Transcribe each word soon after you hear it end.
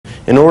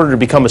in order to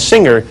become a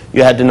singer,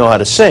 you had to know how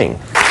to sing.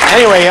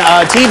 Anyway,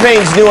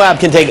 T-Pain's new app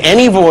can take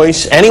any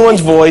voice,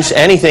 anyone's voice,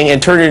 anything,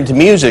 and turn it into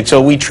music.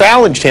 So we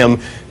challenged him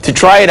to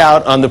try it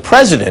out on the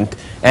president,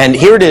 and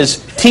here it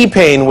is,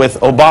 T-Pain with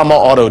Obama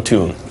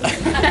Auto-Tune.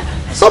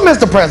 So,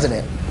 Mr.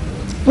 President,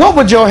 what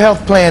would your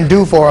health plan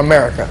do for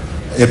America?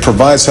 It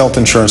provides health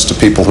insurance to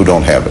people who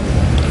don't have it.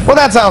 Well,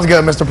 that sounds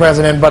good, Mr.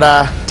 President, but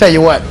tell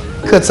you what,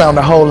 could sound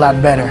a whole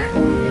lot better.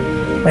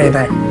 What do you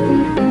think?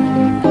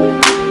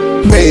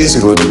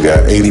 Basically, we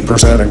got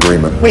 80%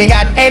 agreement. We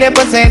got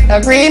 80%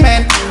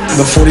 agreement.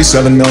 The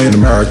 47 million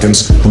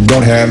Americans who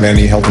don't have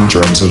any health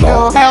insurance at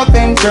all. No health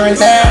insurance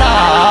at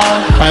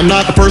all. I am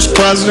not the first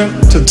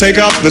president to take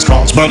up this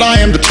cause, but I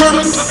am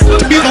determined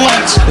to be the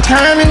last.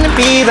 Determined to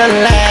be the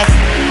last.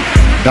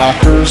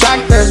 Doctors,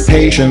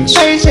 patients,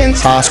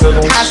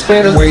 hospitals,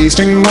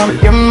 wasting money,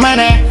 your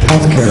money,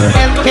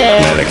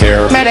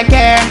 healthcare,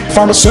 Medicare,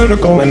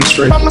 pharmaceutical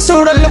industry,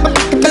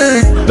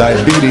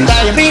 diabetes,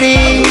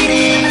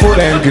 foot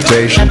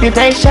amputation.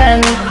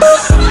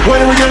 When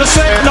are we going to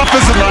say enough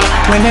is enough?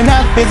 When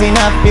enough is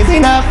enough is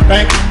enough.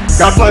 Thank you.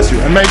 God bless you,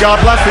 and may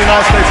God bless the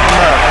United States of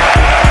America.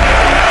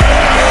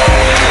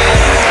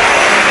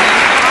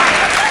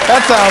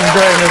 That sounds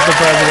great, Mr.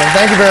 President.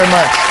 Thank you very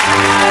much.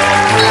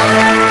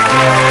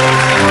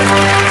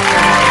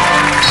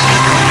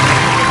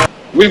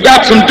 We've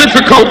got some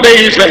difficult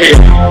days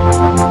ahead,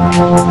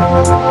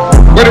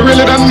 but it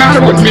really doesn't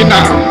matter with me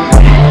now,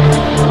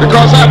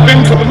 because I've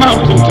been to the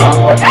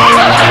mountaintop.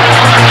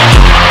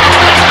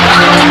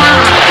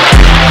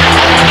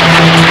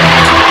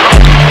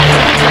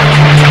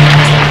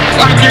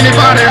 Like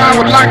anybody, I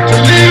would like to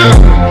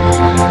live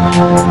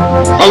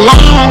a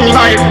long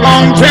life.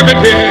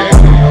 Longevity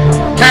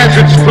has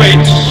its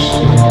place,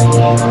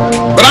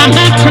 but I'm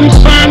not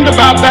concerned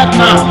about that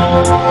now.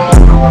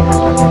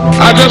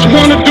 I just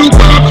want to do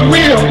God's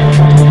will,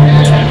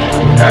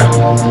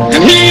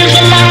 and He has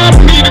allowed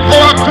me to go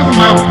up to the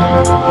mountain,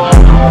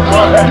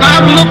 and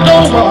I've looked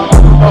over,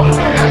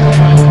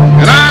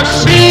 and I've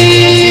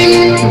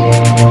seen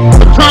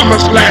the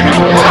promised land.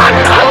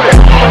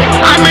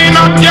 I may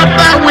not get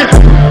there with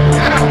you,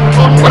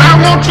 but I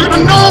want you to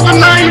know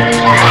tonight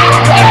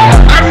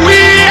that we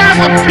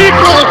as a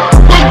people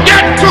will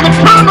get to the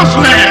promised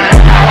land.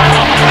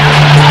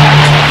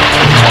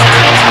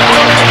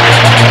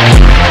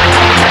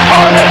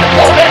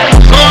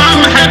 So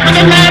I'm happy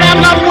tonight.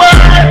 I'm not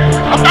worried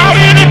about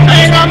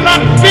anything. I'm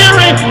not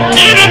fearing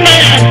any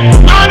man.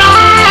 Mine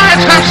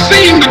eyes have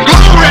seen the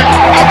glory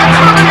of the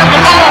coming of the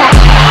Lord.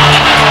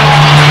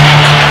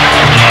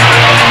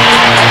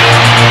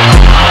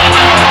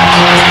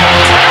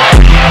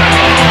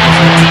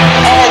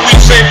 All we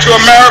say to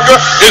America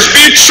is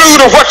be true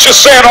to what you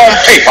said on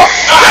paper.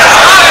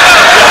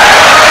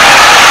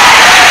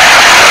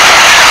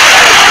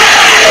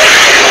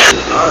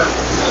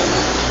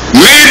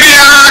 Maybe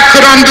I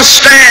could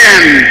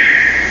understand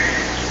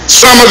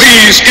some of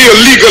these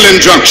illegal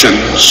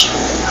injunctions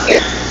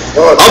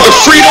of the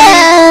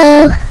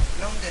freedom.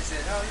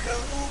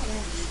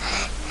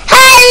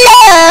 Hello,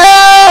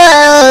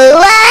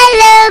 I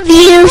love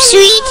you,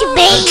 sweet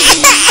baby.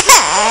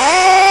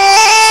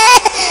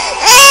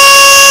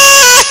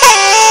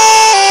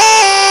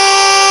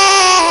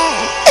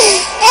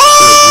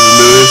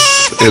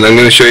 And I'm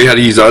going to show you how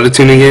to use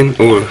auto-tune again,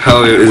 or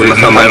how it is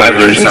how my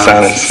version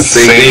sounds.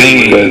 Same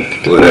thing,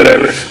 but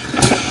whatever.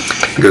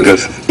 It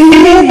goes.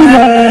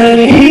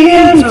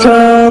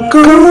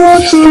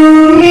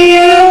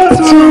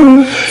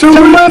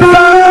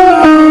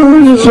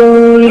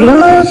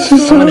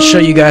 I'm going to show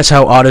you guys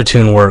how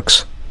auto-tune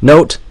works.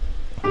 Note.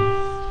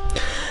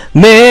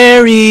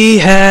 Mary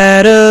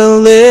had a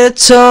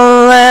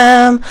little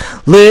lamb,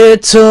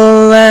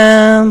 little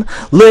lamb,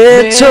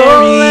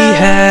 little Mary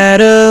had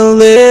a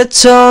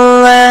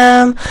little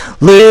lamb,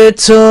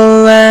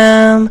 little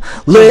lamb,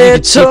 little. You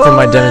can see from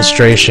my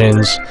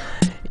demonstrations,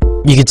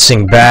 you can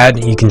sing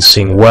bad, you can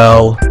sing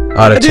well.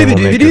 Auto-tune will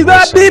make your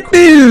voice sound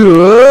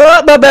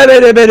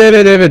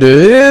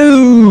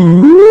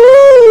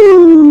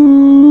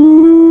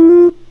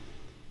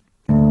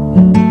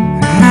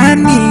I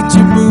need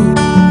you, boo.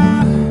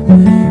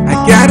 I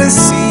gotta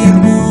see you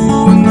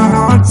move, and the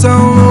hearts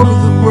all over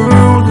the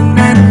world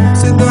tonight.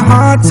 Said the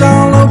hearts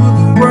all over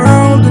the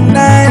world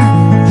tonight.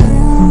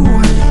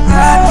 Ooh, I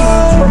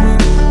need you,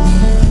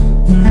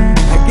 boo.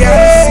 I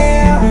gotta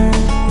see you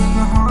move, and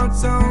the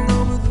hearts all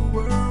over the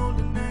world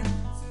tonight.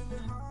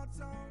 Said the hearts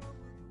all over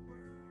the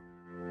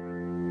world.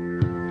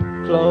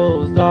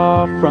 Closed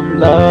off from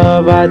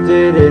love, I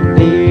didn't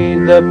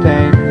need the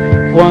pain.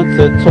 Once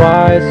or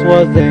twice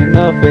was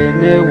enough,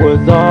 and it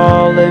was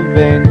all in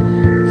vain.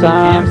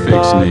 Time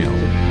fix Neil.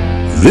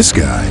 This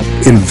guy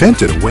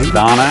invented a way.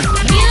 Donna.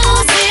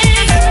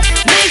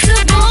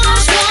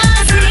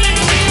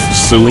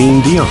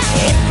 Celine Dion.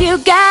 You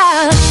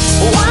got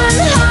one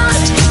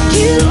heart,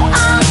 you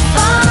are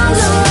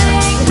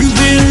following. We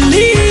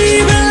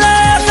believe in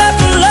life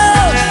after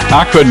love.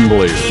 I couldn't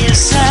believe it.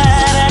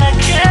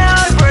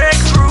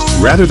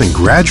 Rather than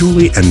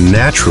gradually and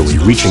naturally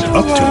reaching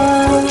up to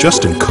it,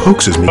 Justin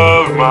coaxes me.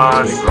 Of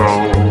my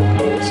soul.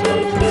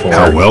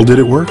 How well did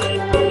it work?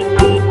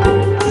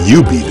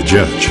 You be the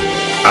judge.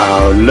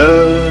 Our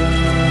love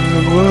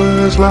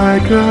was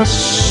like a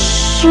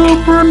supernova.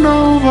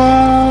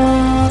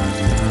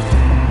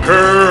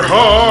 Her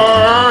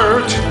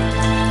heart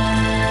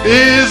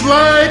is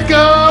like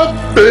a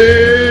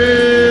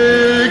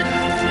big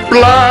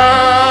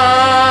black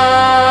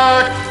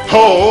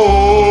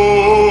hole.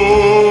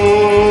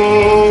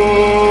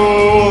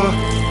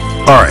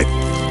 All right.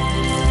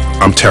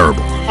 I'm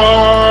terrible.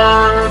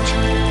 Heart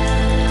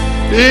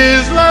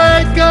is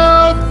like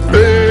a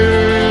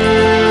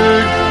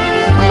big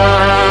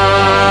black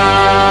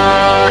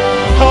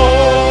hole.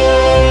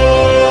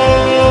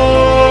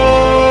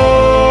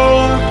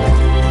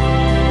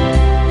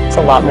 It's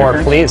a lot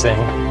more pleasing.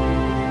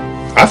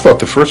 I thought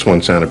the first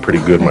one sounded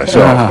pretty good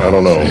myself. I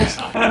don't know.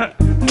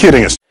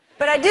 Kidding us.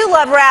 But I do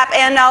love rap,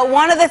 and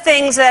one of the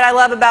things that I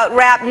love about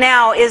rap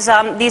now is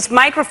these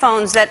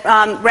microphones that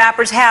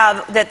rappers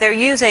have that they're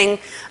using.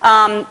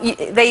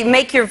 They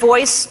make your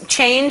voice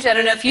change. I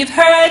don't know if you've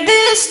heard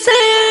this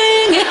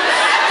thing.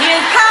 You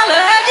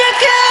holler at your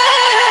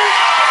girl,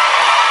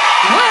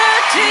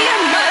 word to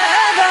your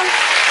mother.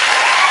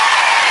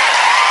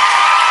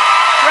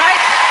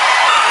 Right?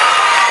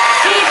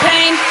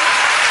 T-Pain.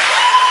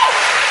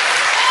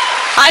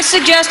 I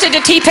suggested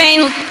to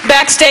T-Pain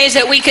backstage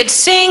that we could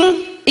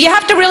sing. You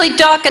have to really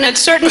duck in a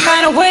certain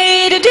kind of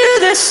way to do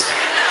this.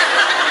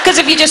 Because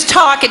if you just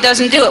talk, it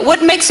doesn't do it.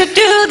 What makes it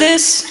do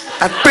this?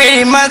 I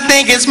pretty much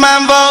think it's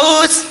my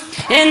voice.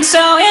 And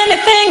so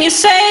anything you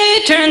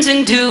say turns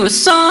into a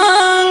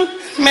song.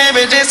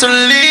 Maybe just a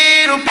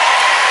little.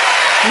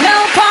 No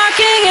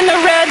parking in the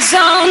red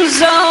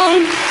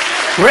zone.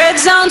 Red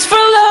zone's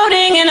for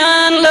loading and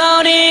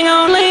unloading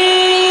only.